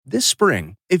This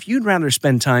spring, if you'd rather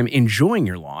spend time enjoying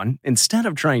your lawn instead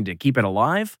of trying to keep it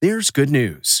alive, there's good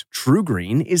news.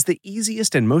 TruGreen is the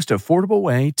easiest and most affordable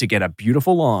way to get a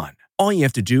beautiful lawn. All you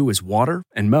have to do is water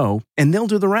and mow, and they'll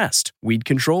do the rest. Weed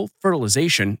control,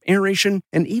 fertilization, aeration,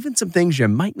 and even some things you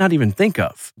might not even think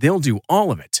of. They'll do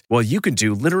all of it, while you can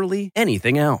do literally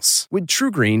anything else. With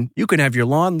TruGreen, you can have your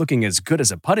lawn looking as good as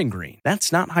a putting green.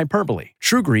 That's not hyperbole.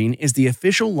 TruGreen is the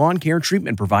official lawn care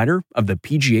treatment provider of the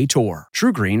PGA Tour.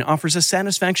 TruGreen offers a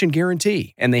satisfaction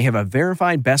guarantee, and they have a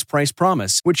verified best price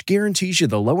promise, which guarantees you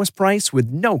the lowest price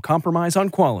with no compromise on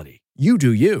quality. You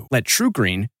do you. Let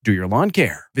TruGreen do your lawn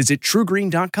care. Visit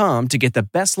TruGreen.com to get the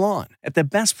best lawn at the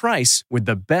best price with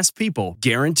the best people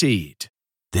guaranteed.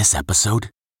 This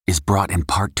episode is brought in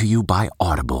part to you by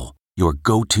Audible, your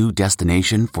go-to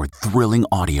destination for thrilling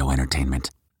audio entertainment.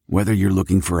 Whether you're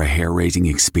looking for a hair-raising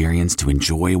experience to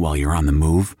enjoy while you're on the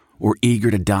move or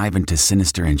eager to dive into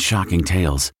sinister and shocking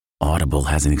tales, Audible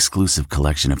has an exclusive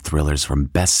collection of thrillers from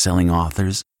best-selling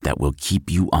authors that will keep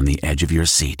you on the edge of your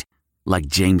seat. Like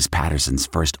James Patterson's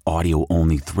first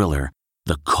audio-only thriller,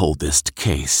 The Coldest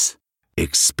Case.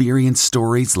 Experience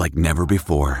stories like never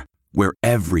before, where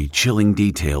every chilling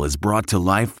detail is brought to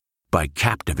life by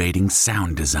captivating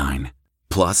sound design.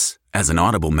 Plus, as an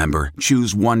Audible member,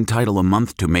 choose one title a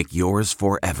month to make yours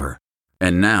forever.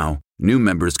 And now, new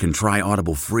members can try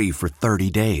Audible free for 30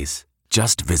 days.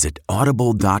 Just visit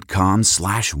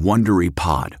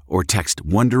audible.com/WonderyPod or text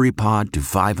WonderyPod to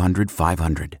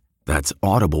 500-500. That's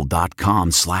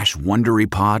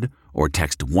audible.com/WonderyPod or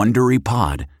text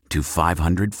WonderyPod to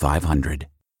 500-500.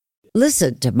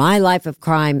 Listen to My Life of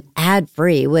Crime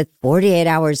ad-free with 48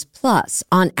 Hours Plus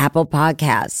on Apple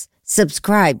Podcasts.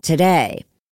 Subscribe today.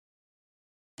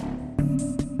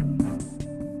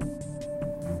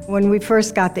 When we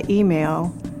first got the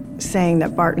email saying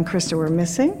that Bart and Krista were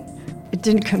missing, it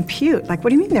didn't compute. Like, what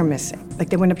do you mean they're missing?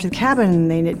 Like, they went up to the cabin and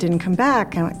they didn't come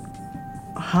back. And I'm like,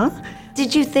 huh?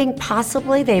 Did you think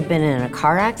possibly they'd been in a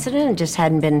car accident and just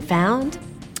hadn't been found?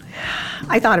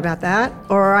 I thought about that.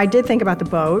 Or I did think about the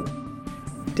boat.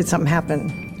 Did something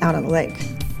happen out on the lake?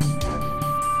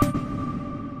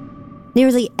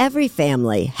 Nearly every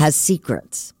family has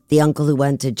secrets. The uncle who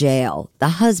went to jail, the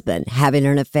husband having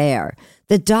an affair,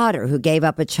 the daughter who gave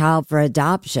up a child for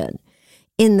adoption.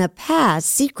 In the past,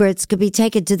 secrets could be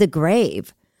taken to the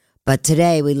grave. But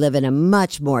today we live in a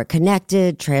much more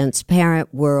connected,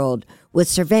 transparent world with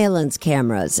surveillance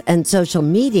cameras and social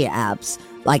media apps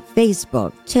like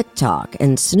Facebook, TikTok,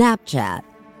 and Snapchat.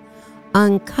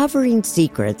 Uncovering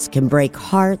secrets can break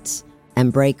hearts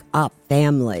and break up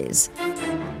families.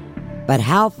 But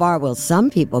how far will some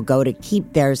people go to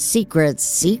keep their secrets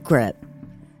secret?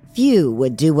 Few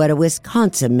would do what a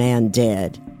Wisconsin man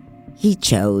did. He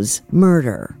chose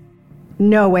murder.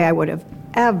 No way I would have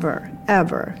ever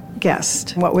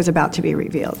guessed what was about to be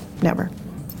revealed. Never.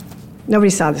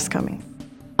 Nobody saw this coming.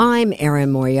 I'm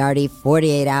Erin Moriarty,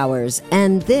 48 Hours,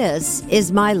 and this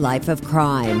is My Life of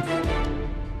Crime.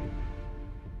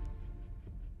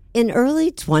 In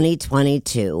early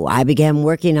 2022, I began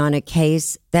working on a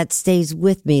case that stays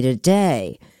with me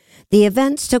today. The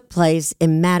events took place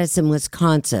in Madison,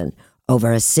 Wisconsin,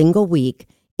 over a single week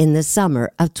in the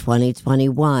summer of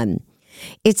 2021.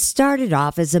 It started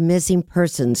off as a missing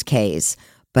persons case,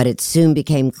 but it soon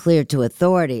became clear to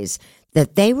authorities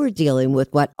that they were dealing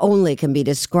with what only can be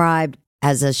described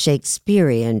as a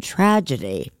Shakespearean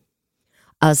tragedy.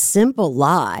 A simple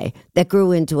lie that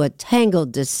grew into a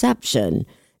tangled deception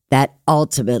that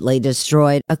ultimately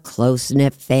destroyed a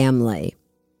close-knit family.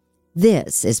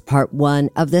 This is part one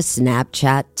of the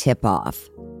Snapchat tip-off.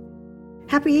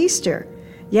 Happy Easter.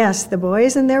 Yes, the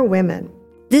boys and their women.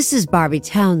 This is Barbie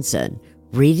Townsend,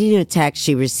 reading a text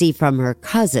she received from her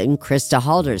cousin, Krista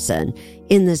Halderson,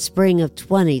 in the spring of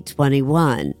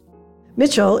 2021.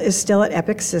 Mitchell is still at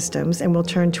Epic Systems and will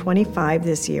turn 25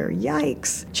 this year.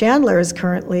 Yikes. Chandler is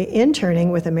currently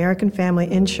interning with American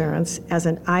Family Insurance as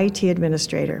an IT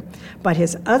administrator, but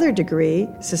his other degree,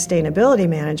 sustainability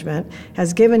management,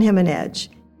 has given him an edge.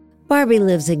 Barbie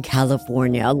lives in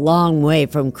California, a long way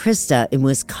from Krista in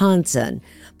Wisconsin,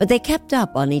 but they kept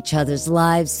up on each other's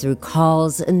lives through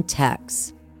calls and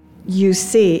texts. You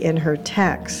see in her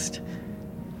text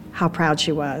how proud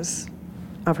she was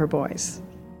of her boys.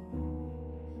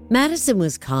 Madison,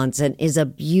 Wisconsin is a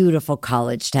beautiful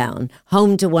college town,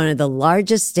 home to one of the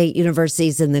largest state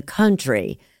universities in the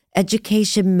country.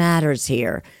 Education matters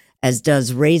here, as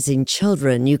does raising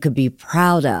children you could be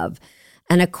proud of.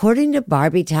 And according to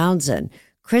Barbie Townsend,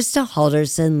 Krista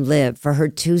Halderson lived for her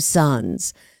two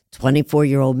sons,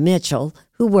 24-year-old Mitchell,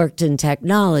 who worked in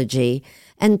technology,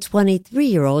 and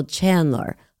 23-year-old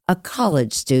Chandler, a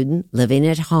college student living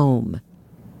at home.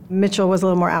 Mitchell was a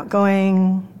little more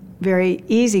outgoing, very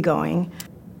easygoing.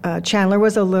 Chandler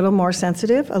was a little more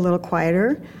sensitive, a little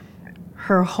quieter.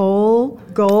 Her whole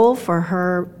goal for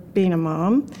her being a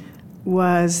mom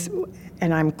was,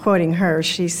 and I'm quoting her,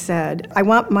 she said, "I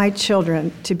want my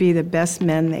children to be the best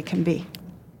men they can be."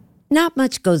 Not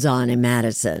much goes on in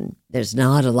Madison. There's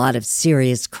not a lot of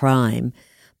serious crime.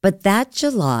 But that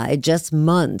July, just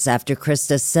months after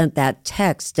Krista sent that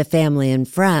text to family and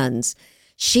friends,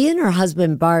 she and her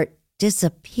husband Bart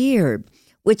disappeared,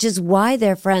 which is why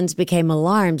their friends became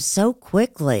alarmed so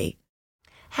quickly.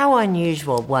 How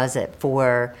unusual was it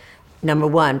for, number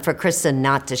one, for Krista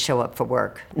not to show up for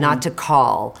work, not to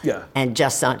call, and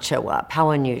just not show up?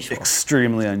 How unusual?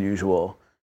 Extremely unusual.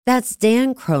 That's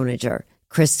Dan Croninger,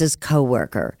 Krista's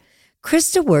coworker.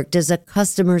 Krista worked as a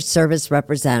customer service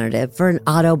representative for an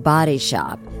auto body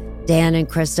shop. Dan and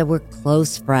Krista were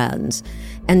close friends,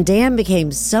 and Dan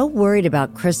became so worried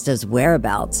about Krista's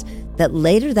whereabouts that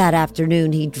later that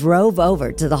afternoon he drove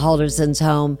over to the Haldersons'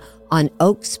 home on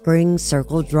Oak Spring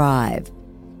Circle Drive.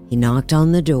 He knocked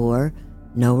on the door,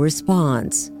 no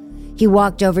response. He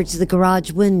walked over to the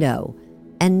garage window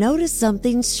and noticed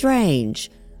something strange.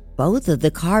 Both of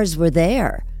the cars were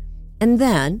there. And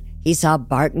then he saw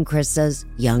Bart and Krista's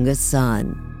youngest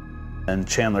son. And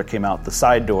Chandler came out the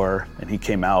side door, and he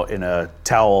came out in a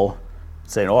towel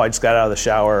saying, "Oh, I just got out of the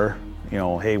shower.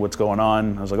 Hey, what's going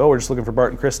on?" I was like, "Oh, we're just looking for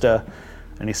Bart and Krista."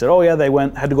 And he said, "Oh, yeah, they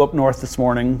had to go up north this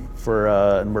morning for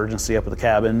an emergency up at the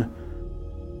cabin."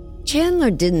 Chandler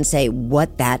didn't say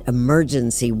what that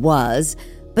emergency was,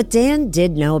 but Dan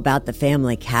did know about the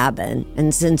family cabin.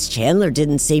 And since Chandler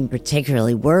didn't seem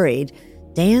particularly worried,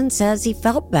 Dan says he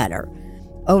felt better.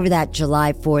 Over that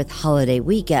July 4th holiday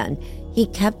weekend, he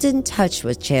kept in touch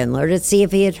with Chandler to see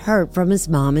if he had heard from his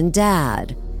mom and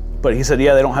dad. But he said,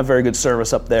 "Yeah, they don't have very good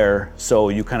service up there, so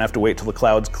you kind of have to wait till the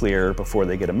clouds clear before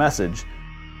they get a message."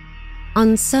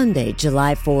 On Sunday,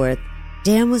 July 4th,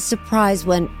 Dan was surprised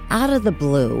when, out of the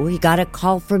blue, he got a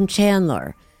call from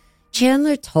Chandler.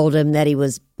 Chandler told him that he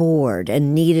was bored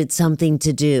and needed something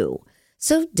to do,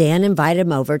 so Dan invited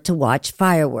him over to watch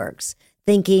fireworks,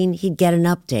 thinking he'd get an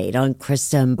update on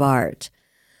Krista and Bart.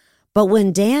 But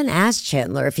when Dan asked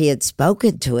Chandler if he had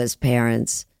spoken to his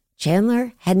parents,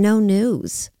 Chandler had no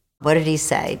news. What did he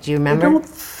say? Do you remember? I don't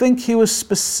think he was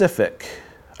specific.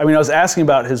 I was asking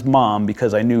about his mom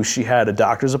because I knew she had a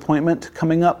doctor's appointment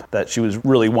coming up that she was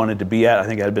really wanted to be at. I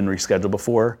think it had been rescheduled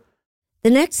before. The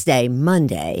next day,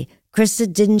 Monday,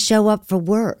 Krista didn't show up for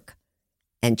work.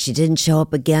 And she didn't show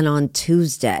up again on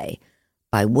Tuesday.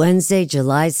 By Wednesday,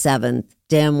 July 7th,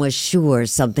 Dan was sure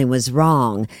something was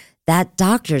wrong. That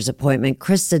doctor's appointment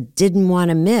Krista didn't want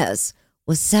to miss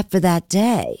was set for that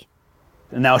day.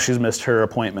 And now she's missed her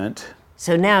appointment.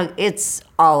 So now it's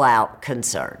all-out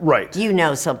concern. Right. You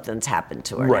know something's happened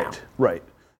to her now. Right.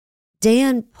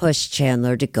 Dan pushed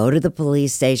Chandler to go to the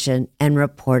police station and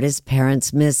report his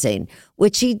parents missing,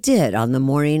 which he did on the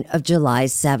morning of July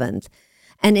 7th.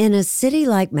 And in a city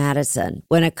like Madison,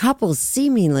 when a couple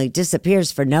seemingly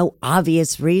disappears for no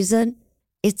obvious reason,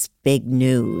 it's big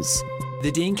news.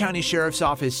 The Dane County Sheriff's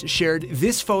Office shared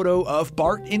this photo of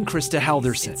Bart and Krista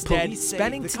Halderson. Police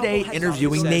spending today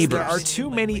interviewing neighbors. There are too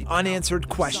many unanswered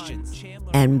questions.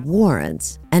 And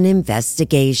warrants an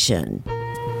investigation.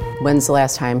 When's the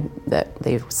last time that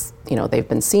they've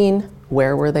been seen?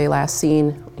 Where were they last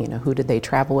seen? Who did they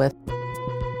travel with?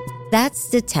 That's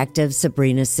Detective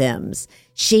Sabrina Sims.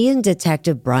 She and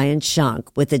Detective Brian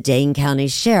Shunk with the Dane County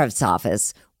Sheriff's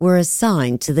Office were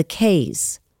assigned to the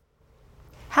case.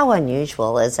 How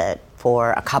unusual is it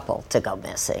for a couple to go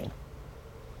missing?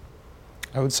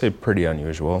 I would say pretty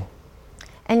unusual.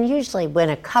 And usually when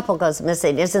a couple goes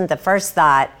missing, isn't the first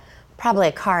thought probably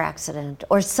a car accident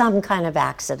or some kind of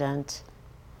accident?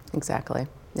 Exactly.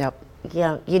 Yep.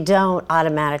 You don't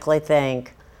automatically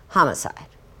think homicide.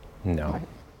 No. Right.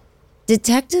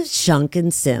 Detectives Shunk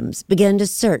and Sims began to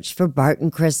search for Bart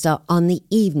and Krista on the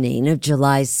evening of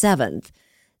July 7th.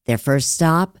 Their first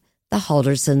stop, the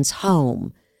Haldersons'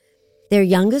 home. Their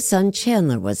youngest son,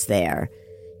 Chandler, was there.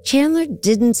 Chandler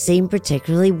didn't seem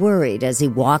particularly worried as he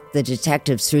walked the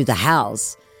detectives through the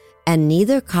house, and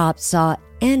neither cop saw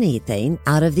anything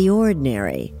out of the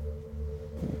ordinary.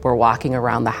 We're walking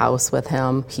around the house with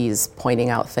him. He's pointing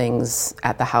out things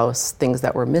at the house, things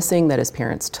that were missing that his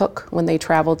parents took when they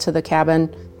traveled to the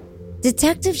cabin.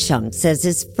 Detective Shunk says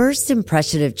his first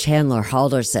impression of Chandler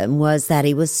Halderson was that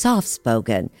he was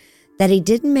soft-spoken, that he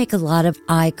didn't make a lot of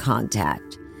eye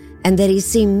contact, and that he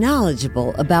seemed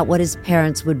knowledgeable about what his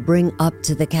parents would bring up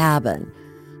to the cabin.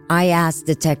 I asked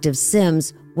Detective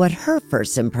Sims what her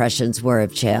first impressions were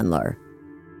of Chandler.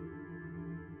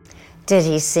 Did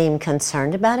he seem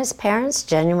concerned about his parents,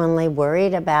 genuinely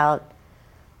worried about,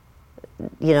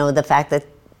 the fact that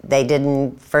they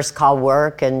didn't first call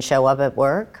work and show up at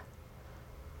work?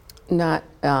 Not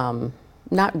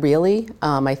really.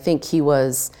 I think he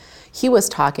was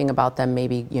talking about them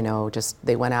maybe, just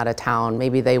they went out of town.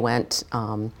 Maybe they went,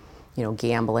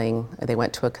 gambling. They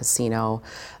went to a casino.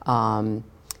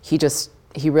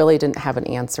 He really didn't have an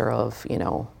answer of,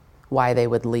 why they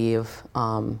would leave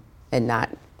and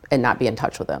not be in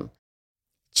touch with them.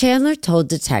 Chandler told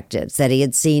detectives that he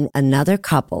had seen another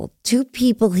couple, two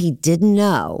people he didn't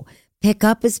know, pick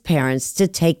up his parents to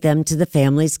take them to the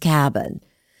family's cabin.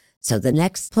 So the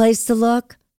next place to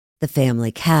look, the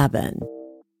family cabin.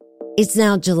 It's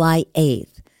now July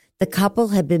 8th. The couple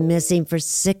had been missing for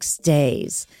 6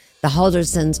 days. The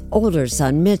Haldersons' older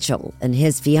son, Mitchell, and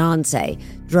his fiancée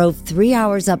drove 3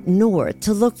 hours up north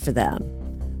to look for them.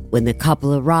 When the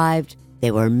couple arrived, they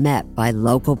were met by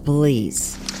local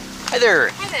police. Hi there.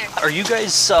 Hi there. Are you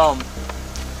guys,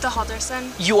 The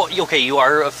Halderson? You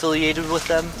are affiliated with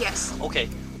them? Yes. Okay.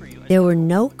 There were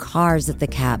no cars at the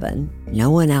cabin, no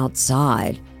one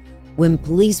outside. When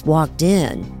police walked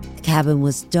in, the cabin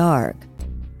was dark.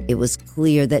 It was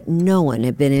clear that no one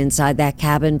had been inside that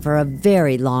cabin for a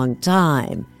very long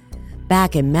time.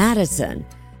 Back in Madison,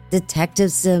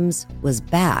 Detective Sims was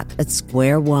back at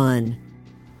square one.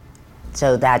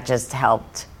 So that just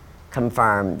helped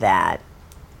confirm that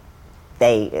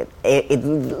at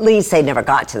least they never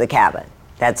got to the cabin.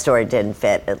 That story didn't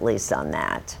fit, at least on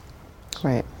that.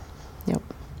 Right. Yep.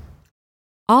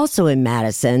 Also in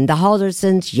Madison, the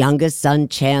Haldersons' youngest son,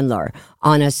 Chandler,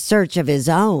 on a search of his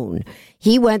own.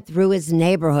 He went through his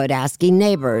neighborhood asking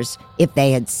neighbors if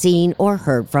they had seen or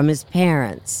heard from his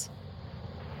parents.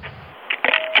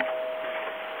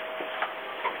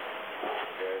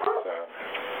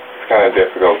 It's kind of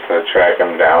difficult to track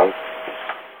him down.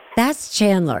 That's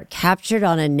Chandler, captured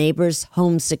on a neighbor's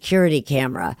home security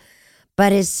camera.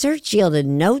 But his search yielded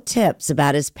no tips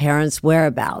about his parents'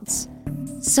 whereabouts.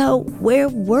 So where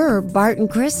were Bart and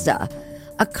Krista?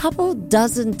 A couple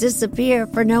doesn't disappear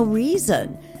for no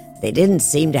reason. They didn't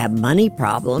seem to have money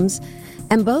problems.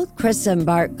 And both Krista and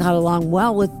Bart got along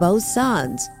well with both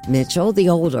sons. Mitchell, the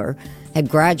older, had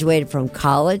graduated from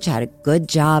college, had a good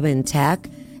job in tech,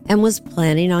 and was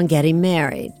planning on getting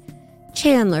married.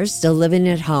 Chandler, still living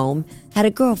at home, had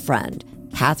a girlfriend,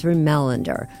 Catherine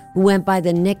Melander, who went by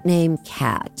the nickname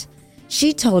Cat.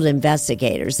 She told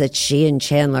investigators that she and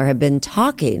Chandler had been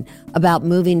talking about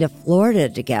moving to Florida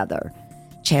together.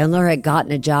 Chandler had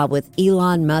gotten a job with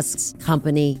Elon Musk's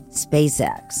company,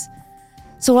 SpaceX.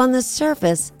 So on the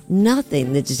surface,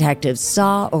 nothing the detectives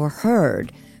saw or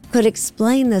heard could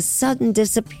explain the sudden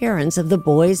disappearance of the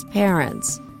boys'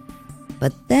 parents.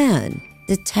 But then,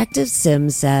 Detective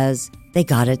Sims says they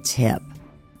got a tip.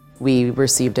 We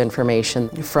received information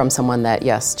from someone that,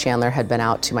 yes, Chandler had been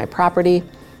out to my property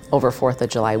over 4th of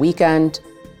July weekend.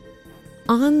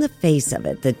 On the face of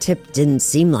it, the tip didn't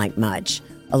seem like much.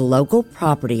 A local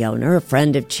property owner, a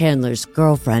friend of Chandler's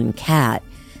girlfriend, Kat,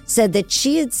 said that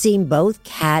she had seen both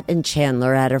Kat and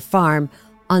Chandler at her farm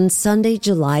on Sunday,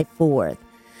 July 4th.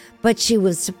 But she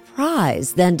was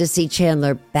surprised then to see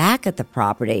Chandler back at the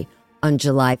property on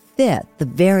July 5th, the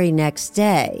very next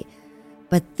day.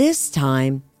 But this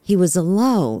time, he was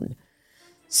alone.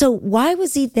 So why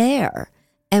was he there?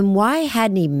 And why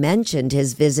hadn't he mentioned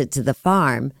his visit to the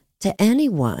farm to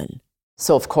anyone?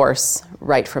 So, of course,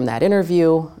 right from that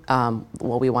interview,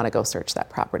 we want to go search that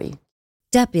property.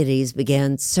 Deputies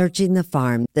began searching the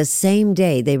farm the same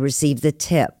day they received the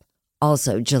tip,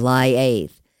 also July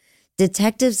 8th.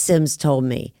 Detective Sims told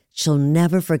me she'll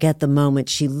never forget the moment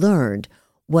she learned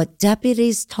what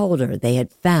deputies told her they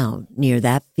had found near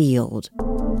that field.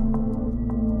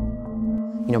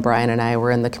 You know, Brian and I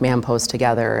were in the command post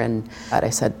together, and I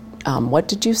said, what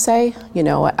did you say? You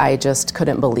know, I just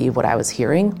couldn't believe what I was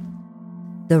hearing.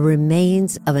 The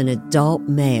remains of an adult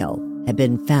male had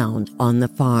been found on the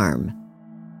farm.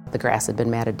 The grass had been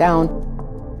matted down,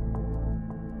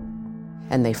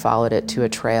 and they followed it to a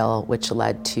trail which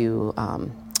led to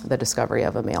the discovery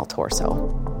of a male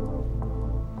torso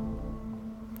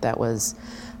that was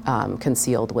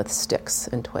concealed with sticks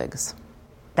and twigs.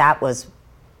 That was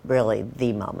really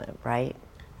the moment, right?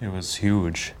 It was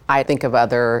huge. I think of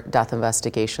other death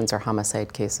investigations or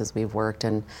homicide cases we've worked,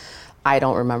 and I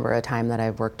don't remember a time that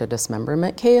I've worked a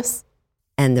dismemberment case.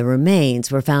 And the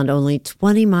remains were found only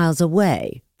 20 miles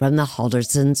away from the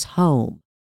Haldersons' home.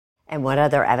 And what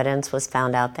other evidence was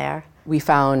found out there? We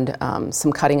found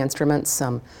some cutting instruments,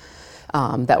 some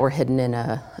that were hidden in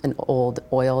an old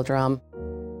oil drum,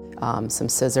 some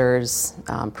scissors,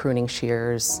 pruning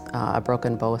shears, a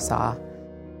broken bow saw.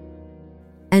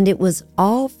 And it was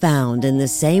all found in the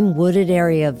same wooded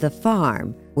area of the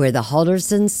farm where the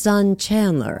Halderson's son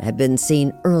Chandler had been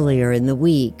seen earlier in the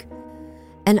week.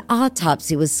 An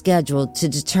autopsy was scheduled to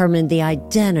determine the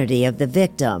identity of the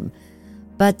victim,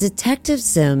 but Detective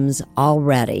Sims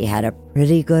already had a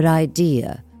pretty good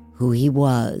idea who he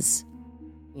was.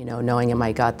 You know, knowing in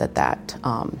my gut that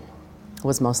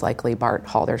was most likely Bart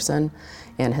Halderson,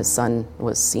 and his son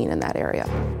was seen in that area.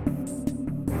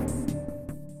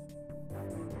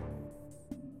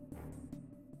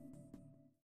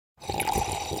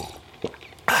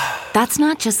 That's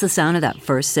not just the sound of that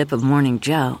first sip of Morning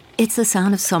Joe. It's the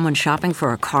sound of someone shopping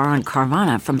for a car on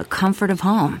Carvana from the comfort of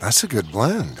home. That's a good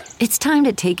blend. It's time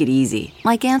to take it easy,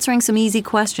 like answering some easy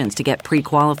questions to get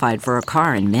pre-qualified for a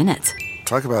car in minutes.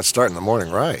 Talk about starting the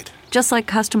morning right. Just like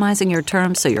customizing your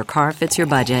terms so your car fits your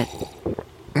budget.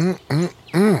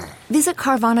 Visit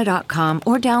Carvana.com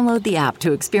or download the app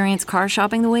to experience car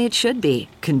shopping the way it should be.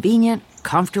 Convenient,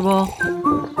 comfortable.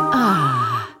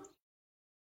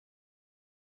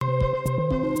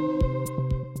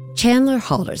 Chandler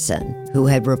Halderson, who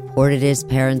had reported his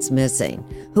parents missing,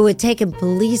 who had taken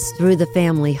police through the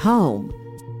family home,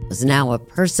 was now a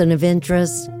person of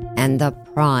interest and the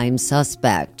prime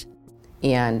suspect.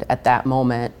 And at that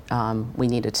moment, we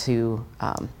needed to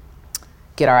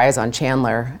get our eyes on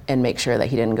Chandler and make sure that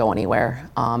he didn't go anywhere.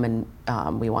 And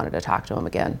we wanted to talk to him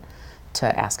again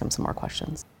to ask him some more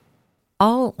questions.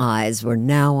 All eyes were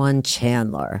now on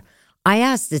Chandler. I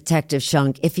asked Detective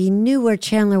Shunk if he knew where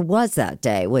Chandler was that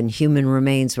day when human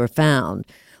remains were found.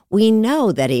 We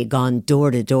know that he had gone door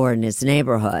to door in his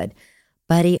neighborhood,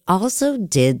 but he also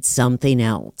did something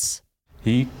else.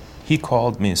 He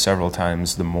called me several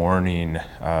times the morning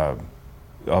of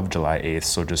July 8th,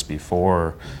 so just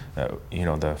before,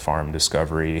 the farm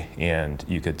discovery, and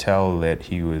you could tell that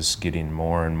he was getting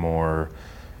more and more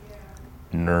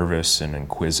nervous and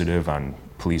inquisitive on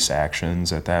police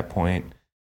actions at that point.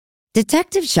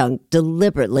 Detective Shunk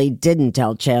deliberately didn't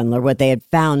tell Chandler what they had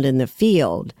found in the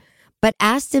field, but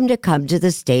asked him to come to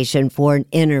the station for an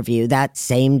interview that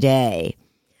same day.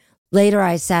 Later,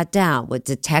 I sat down with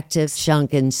Detectives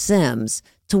Shunk and Sims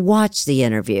to watch the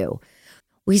interview.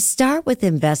 We start with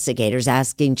investigators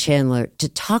asking Chandler to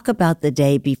talk about the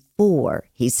day before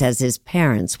he says his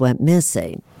parents went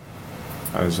missing.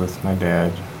 I was with my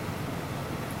dad.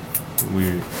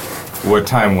 What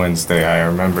time Wednesday? I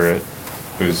remember it.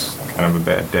 It was kind of a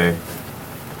bad day.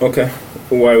 Okay.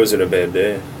 Why was it a bad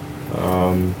day?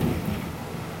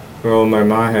 Well, my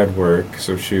mom had work,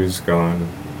 so she was gone.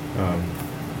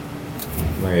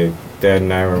 My dad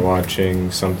and I were watching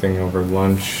something over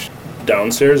lunch.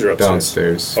 Downstairs or upstairs?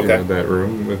 Downstairs. Okay. That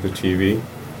room with the TV.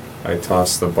 I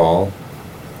tossed the ball,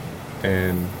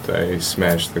 and I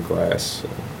smashed the glass.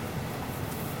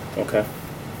 Okay.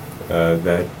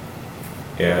 That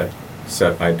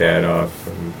set my dad off,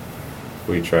 and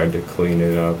we tried to clean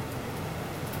it up.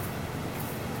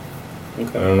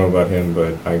 Okay. I don't know about him,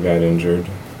 but I got injured.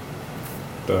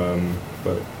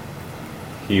 But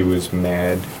he was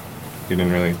mad. He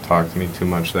didn't really talk to me too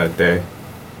much that day.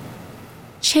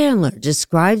 Chandler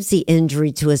describes the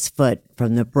injury to his foot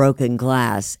from the broken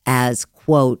glass as,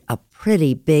 quote, a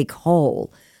pretty big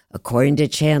hole. According to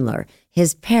Chandler,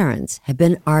 his parents had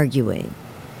been arguing.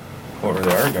 What were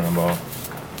they arguing about?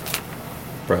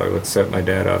 Probably what set my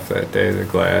dad off that day, the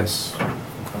glass.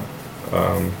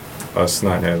 Us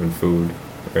not having food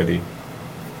ready.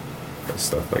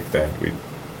 Stuff like that.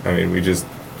 We just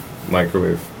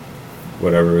microwave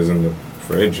whatever was in the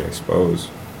fridge, I suppose.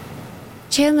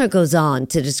 Chandler goes on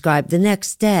to describe the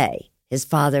next day, his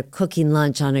father cooking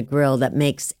lunch on a grill that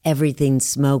makes everything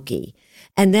smoky,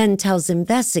 and then tells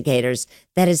investigators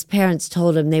that his parents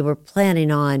told him they were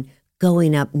planning on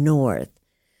going up north.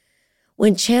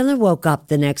 When Chandler woke up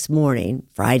the next morning,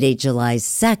 Friday, July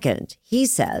 2nd, he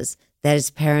says that his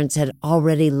parents had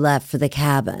already left for the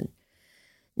cabin.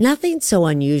 Nothing so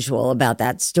unusual about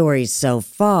that story so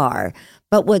far,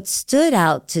 but what stood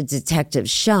out to Detective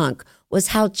Shunk was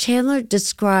how Chandler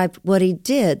described what he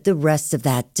did the rest of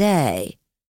that day.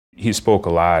 He spoke a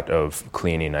lot of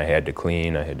cleaning. I had to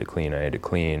clean, I had to clean, I had to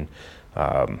clean.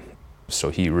 So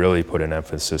he really put an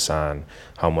emphasis on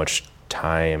how much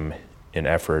time and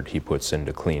effort he puts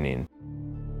into cleaning.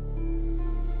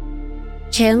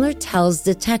 Chandler tells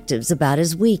detectives about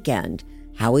his weekend,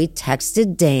 how he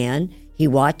texted Dan, he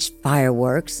watched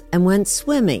fireworks, and went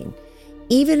swimming,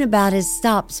 even about his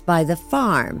stops by the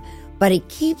farm, but he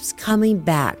keeps coming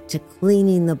back to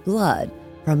cleaning the blood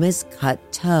from his cut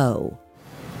toe.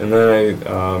 And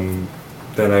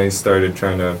then I started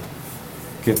trying to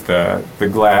get the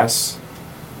glass,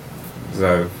 because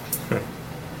I've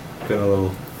been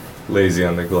a lazy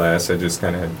on the glass. I just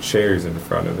kind of had chairs in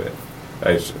front of it.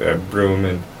 A broom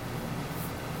and,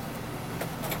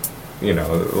 you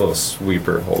know, a little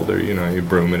sweeper holder, you know, you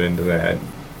broom it into that.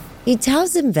 He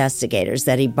tells investigators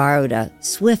that he borrowed a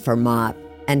Swiffer mop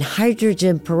and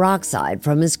hydrogen peroxide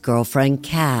from his girlfriend,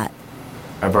 Kat.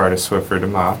 I borrowed a Swiffer to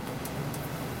mop.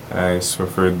 I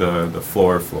Swiffered the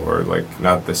floor, like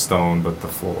not the stone, but the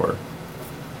floor.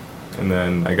 And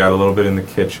then I got a little bit in the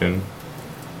kitchen.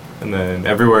 And then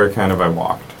everywhere kind of I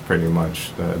walked, pretty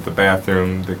much. The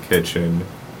bathroom, the kitchen,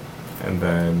 and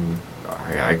then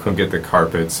I couldn't get the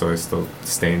carpet, so I still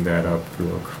stained that up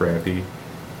real crappy.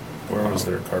 Where was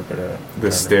their carpet at?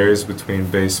 The stairs between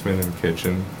basement and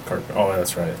kitchen. Carpet. Oh,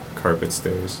 that's right. Carpet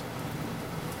stairs.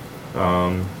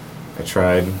 I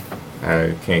tried.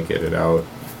 I can't get it out.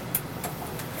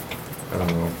 I don't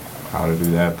know how to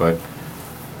do that, but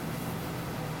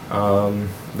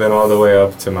then all the way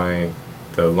up to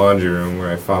the laundry room where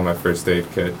I found my first aid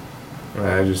kit.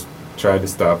 I just tried to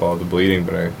stop all the bleeding,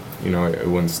 but it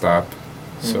wouldn't stop.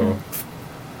 So.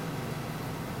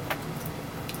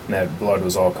 And that blood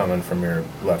was all coming from your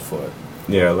left foot.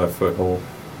 Yeah, left foot hole.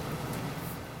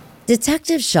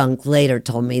 Detective Shunk later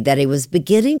told me that he was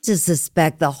beginning to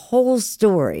suspect the whole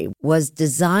story was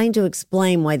designed to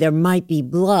explain why there might be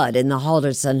blood in the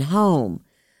Halderson home.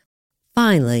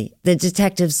 Finally, the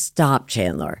detectives stopped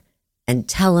Chandler and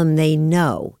tell him they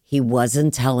know he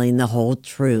wasn't telling the whole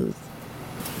truth.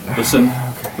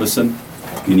 Listen,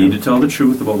 you need to tell the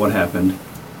truth about what happened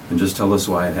and just tell us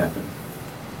why it happened.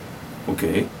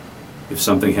 Okay? If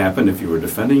something happened, if you were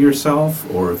defending yourself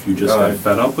or if you just got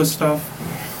fed up with stuff,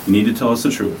 you need to tell us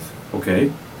the truth,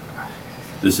 okay?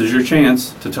 This is your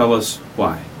chance to tell us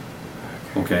why,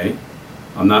 okay?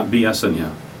 I'm not BSing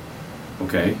you,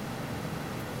 okay?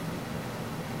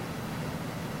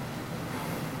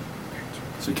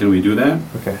 So can we do that?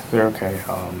 Okay, they're okay.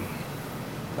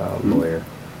 Lawyer.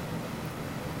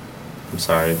 I'm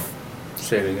sorry.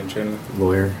 Say it again, Chandler.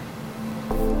 Lawyer.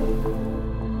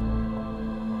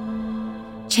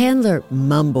 Chandler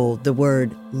mumbled the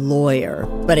word lawyer,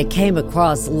 but it came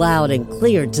across loud and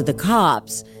clear to the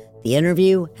cops. The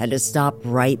interview had to stop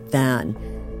right then.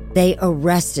 They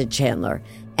arrested Chandler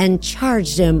and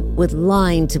charged him with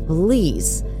lying to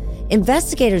police.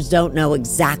 Investigators don't know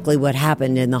exactly what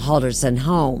happened in the Halderson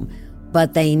home,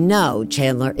 but they know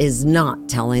Chandler is not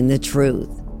telling the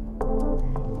truth.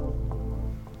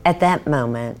 At that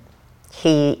moment,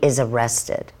 he is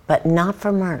arrested, but not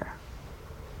for murder.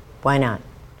 Why not?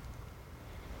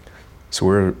 So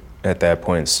we're at that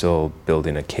point still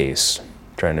building a case,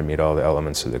 trying to meet all the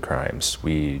elements of the crimes.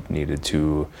 We needed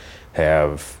to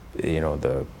have,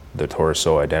 the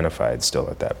torso identified still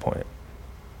at that point.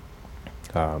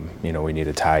 We need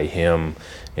to tie him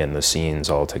and the scenes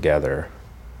all together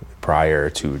prior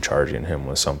to charging him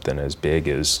with something as big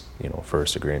as,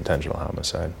 first-degree intentional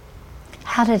homicide.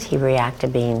 How did he react to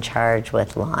being charged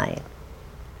with lying?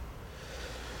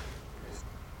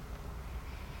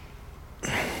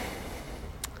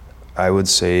 I would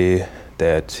say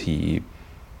that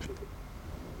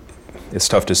it's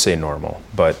tough to say normal,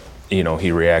 but,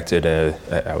 he reacted,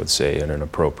 I would say, in an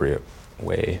appropriate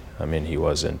way. I mean, he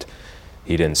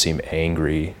didn't seem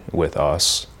angry with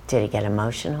us. Did he get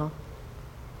emotional?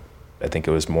 I think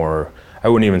it was more, I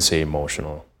wouldn't even say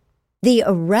emotional. The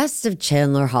arrest of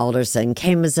Chandler Halderson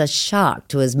came as a shock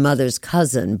to his mother's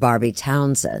cousin, Barbie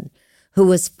Townsend, who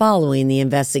was following the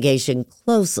investigation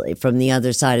closely from the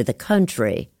other side of the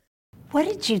country. What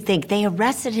did you think? They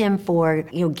arrested him for,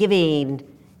 giving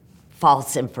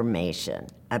false information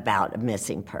about a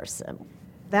missing person.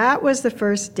 That was the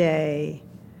first day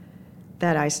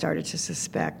that I started to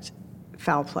suspect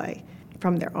foul play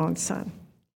from their own son.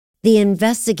 The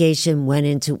investigation went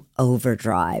into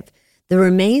overdrive. The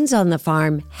remains on the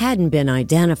farm hadn't been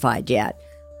identified yet,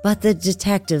 but the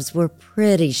detectives were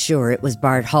pretty sure it was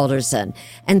Bart Halderson.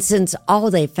 And since all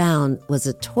they found was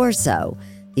a torso,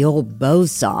 the old bow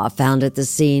saw found at the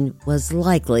scene was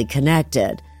likely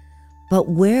connected. But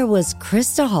where was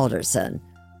Krista Halderson?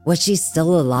 Was she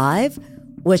still alive?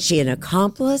 Was she an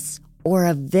accomplice or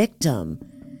a victim?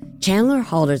 Chandler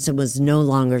Halderson was no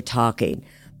longer talking,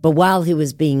 but while he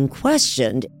was being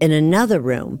questioned in another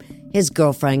room, his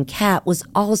girlfriend Kat was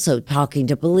also talking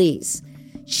to police.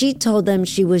 She told them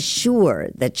she was sure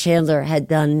that Chandler had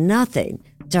done nothing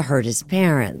to hurt his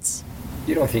parents.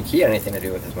 You don't think he had anything to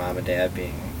do with his mom and dad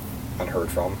being unheard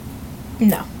from?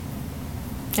 No.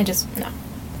 No.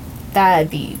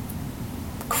 That'd be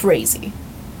crazy.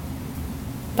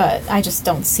 But I just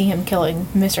don't see him killing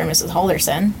Mr. and Mrs.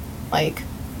 Halderson.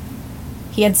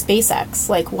 He had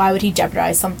SpaceX. Why would he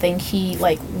jeopardize something he,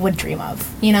 would dream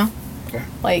of, Yeah.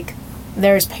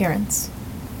 They're his parents.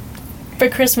 For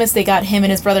Christmas, they got him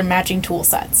and his brother matching tool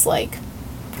sets. Like,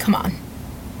 come on.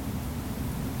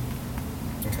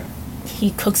 Okay.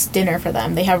 He cooks dinner for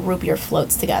them. They have root beer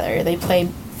floats together. They play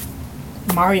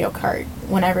Mario Kart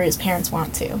whenever his parents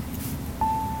want to.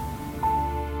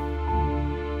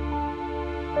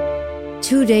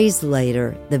 2 days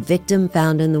later, the victim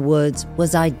found in the woods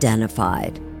was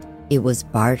identified. It was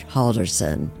Bart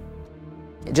Halderson.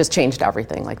 It just changed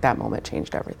everything. Like, that moment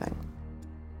changed everything.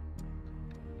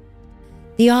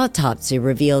 The autopsy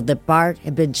revealed that Bart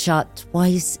had been shot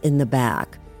twice in the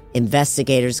back.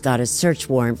 Investigators got a search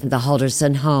warrant for the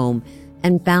Halderson home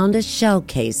and found a shell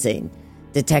casing.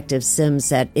 Detective Sims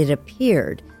said it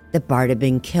appeared that Bart had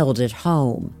been killed at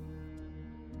home.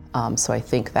 So I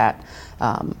think that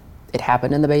it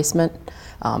happened in the basement.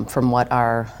 From what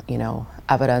our,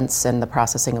 evidence and the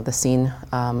processing of the scene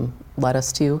led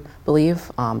us to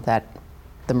believe, that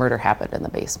the murder happened in the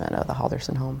basement of the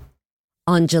Halderson home.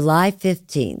 On July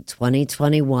 15,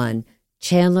 2021,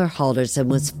 Chandler Halderson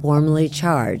was formally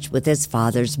charged with his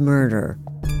father's murder.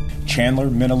 Chandler,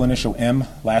 middle initial M,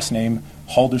 last name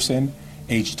Halderson,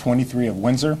 age 23 of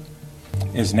Windsor,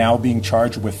 is now being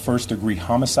charged with first-degree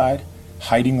homicide,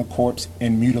 hiding a corpse,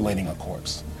 and mutilating a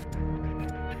corpse.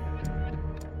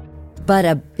 But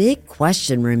a big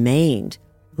question remained.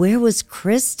 Where was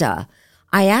Krista?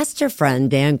 I asked her friend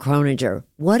Dan Croninger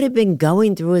what had been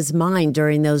going through his mind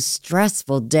during those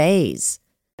stressful days.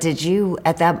 Did you,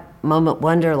 at that moment,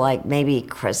 wonder, maybe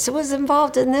Krista was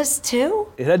involved in this too?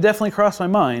 It had definitely crossed my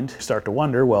mind. Start to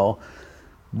wonder, well,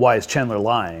 why is Chandler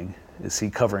lying? Is he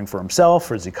covering for himself,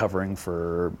 or is he covering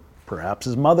for perhaps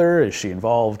his mother? Is she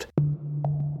involved?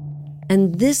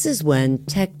 And this is when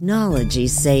technology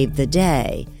saved the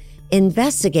day.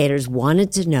 Investigators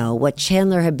wanted to know what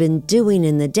Chandler had been doing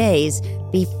in the days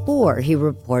before he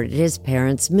reported his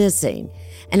parents missing.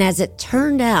 And as it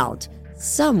turned out,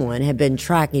 someone had been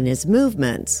tracking his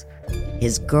movements.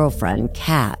 His girlfriend,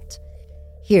 Kat.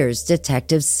 Here's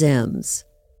Detective Sims.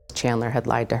 Chandler had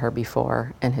lied to her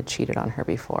before and had cheated on her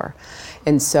before.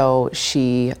 And so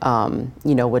she,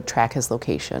 would track his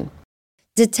location.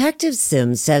 Detective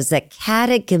Sims says that Kat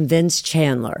had convinced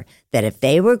Chandler that if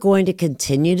they were going to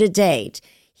continue to date,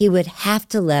 he would have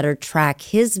to let her track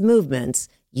his movements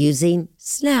using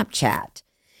Snapchat.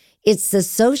 It's the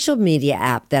social media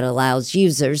app that allows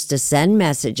users to send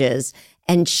messages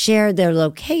and share their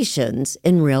locations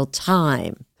in real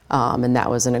time. And that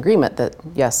was an agreement that,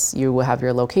 yes, you will have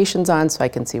your locations on so I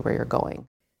can see where you're going.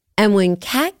 And when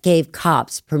Kat gave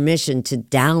cops permission to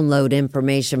download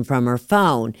information from her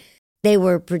phone, they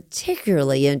were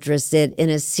particularly interested in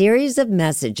a series of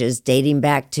messages dating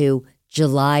back to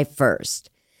July 1st.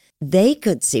 They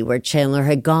could see where Chandler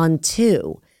had gone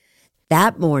too.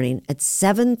 That morning at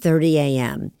 7:30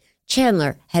 a.m.,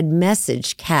 Chandler had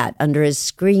messaged Kat under his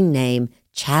screen name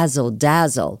Chazzle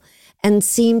Dazzle and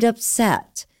seemed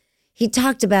upset. He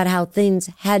talked about how things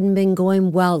hadn't been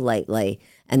going well lately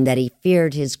and that he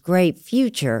feared his great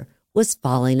future was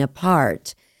falling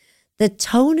apart. The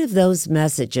tone of those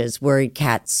messages worried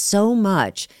Kat so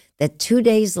much that 2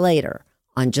 days later,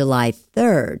 on July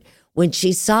 3rd, when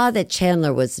she saw that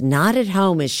Chandler was not at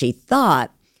home as she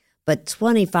thought, but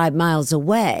 25 miles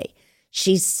away,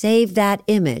 she saved that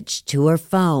image to her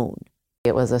phone.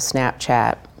 It was a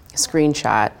Snapchat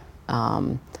screenshot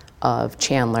of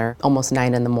Chandler, almost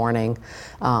 9 in the morning,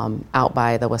 out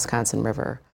by the Wisconsin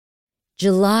River.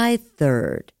 July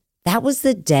 3rd. That was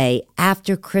the day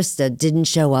after Krista didn't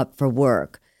show up for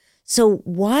work. So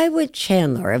why would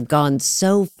Chandler have gone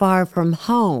so far from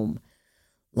home?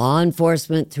 Law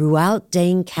enforcement throughout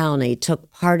Dane County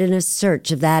took part in a search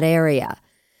of that area.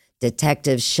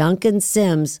 Detectives Shunk and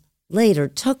Sims later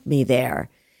took me there.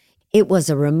 It was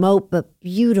a remote but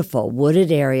beautiful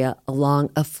wooded area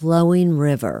along a flowing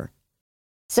river.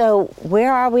 So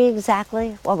where are we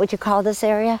exactly? What would you call this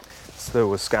area? It's the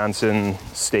Wisconsin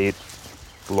State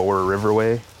Lower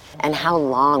Riverway. And how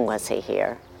long was he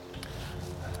here?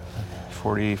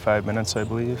 45 minutes, I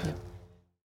believe.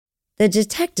 The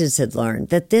detectives had learned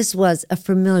that this was a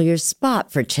familiar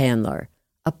spot for Chandler,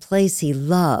 a place he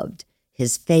loved,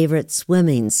 his favorite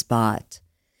swimming spot.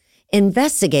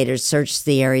 Investigators searched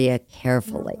the area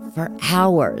carefully for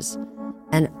hours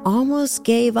and almost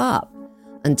gave up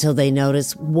until they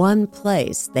noticed one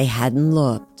place they hadn't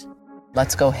looked.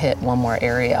 Let's go hit one more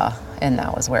area, and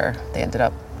that was where they ended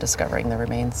up discovering the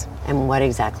remains. And what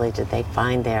exactly did they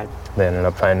find there? They ended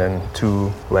up finding 2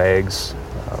 legs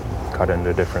cut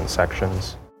into different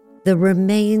sections. The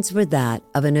remains were that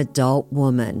of an adult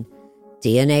woman.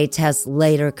 DNA tests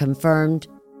later confirmed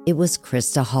it was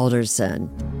Krista Halderson.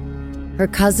 Her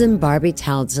cousin Barbie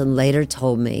Townsend later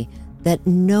told me that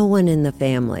no one in the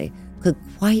family could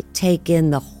quite take in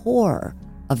the horror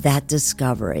of that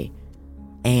discovery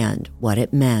and what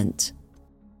it meant.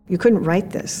 You couldn't write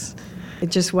this.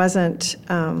 It just wasn't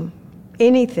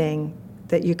anything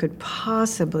that you could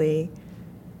possibly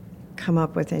come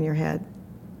up with in your head.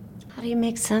 How do you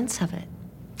make sense of it?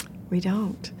 We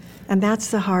don't. And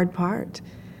that's the hard part.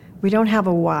 We don't have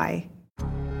a why.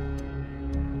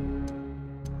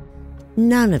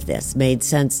 None of this made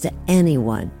sense to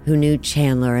anyone who knew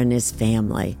Chandler and his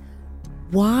family.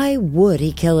 Why would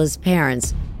he kill his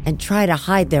parents and try to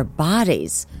hide their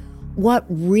bodies? What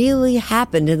really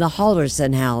happened in the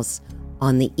Halderson house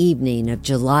on the evening of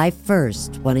July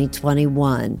 1st,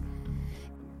 2021?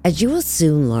 As you will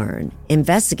soon learn,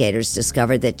 investigators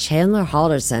discovered that Chandler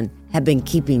Halderson had been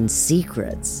keeping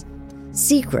secrets.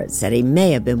 Secrets that he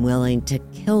may have been willing to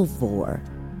kill for.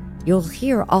 You'll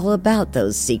hear all about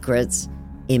those secrets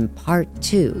in part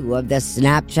 2 of the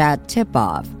Snapchat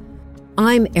tip-off.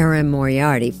 I'm Erin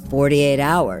Moriarty, 48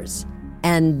 Hours,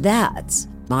 and that's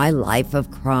my life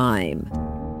of crime.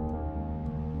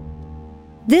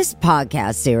 This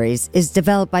podcast series is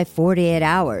developed by 48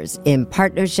 Hours in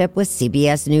partnership with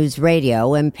CBS News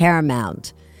Radio and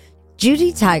Paramount.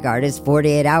 Judy Tygart is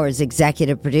 48 Hours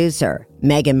executive producer.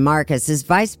 Megan Marcus is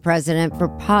vice president for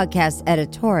podcast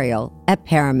editorial at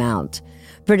Paramount.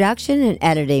 Production and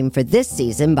editing for this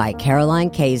season by Caroline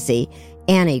Casey,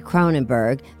 Annie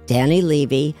Cronenberg, Danny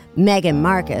Levy, Megan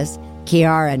Marcus,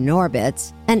 Kiara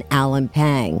Norbitz, and Alan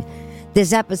Pang.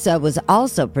 This episode was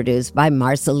also produced by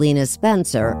Marcelina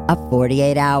Spencer of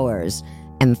 48 Hours.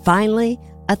 And finally,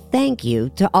 a thank you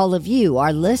to all of you,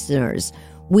 our listeners.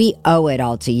 We owe it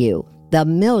all to you, the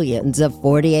millions of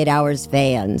 48 Hours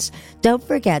fans. Don't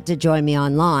forget to join me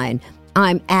online.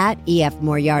 I'm at EF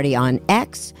Moriarty on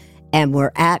X, and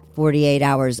we're at 48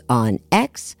 Hours on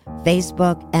X,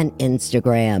 Facebook, and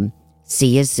Instagram.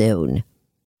 See you soon.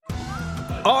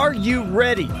 Are you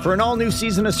ready for an all-new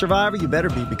season of Survivor? You better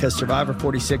be, because Survivor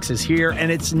 46 is here,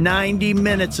 and it's 90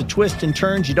 minutes of twists and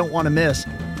turns you don't want to miss.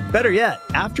 Better yet,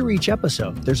 after each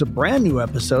episode, there's a brand new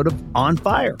episode of On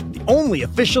Fire, the only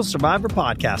official Survivor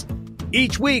podcast.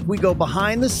 Each week, we go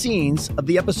behind the scenes of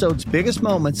the episode's biggest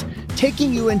moments,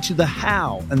 taking you into the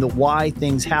how and the why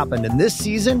things happened. And this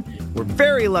season, we're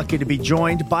very lucky to be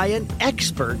joined by an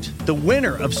expert, the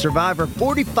winner of Survivor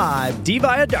 45, Dee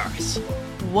Valladares.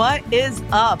 What is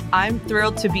up? I'm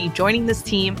thrilled to be joining this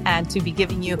team and to be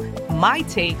giving you my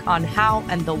take on how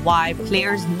and the why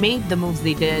players made the moves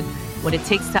they did, what it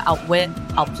takes to outwit,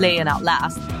 outplay, and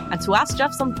outlast, and to ask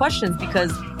Jeff some questions,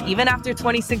 because even after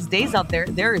 26 days out there,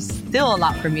 there is still a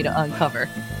lot for me to uncover.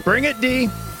 Bring it, Dee.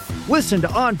 Listen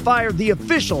to On Fire, the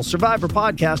official Survivor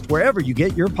podcast, wherever you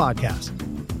get your podcast.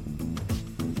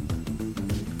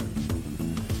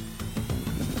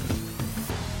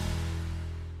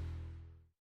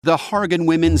 The Hargan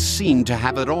women seemed to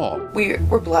have it all. We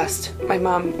were blessed. My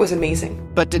mom was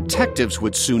amazing. But detectives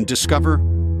would soon discover,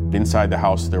 inside the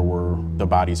house, there were the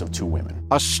bodies of 2 women.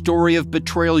 A story of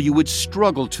betrayal you would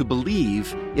struggle to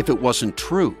believe if it wasn't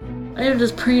true. I am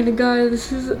just praying to God,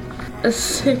 this is a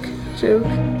sick joke.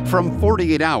 From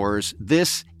 48 Hours,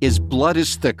 this is Blood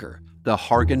is Thicker, the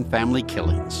Hargan Family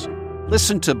Killings.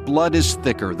 Listen to Blood is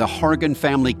Thicker, the Hargan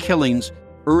Family Killings,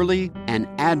 early and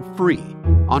ad-free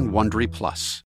on Wondery Plus.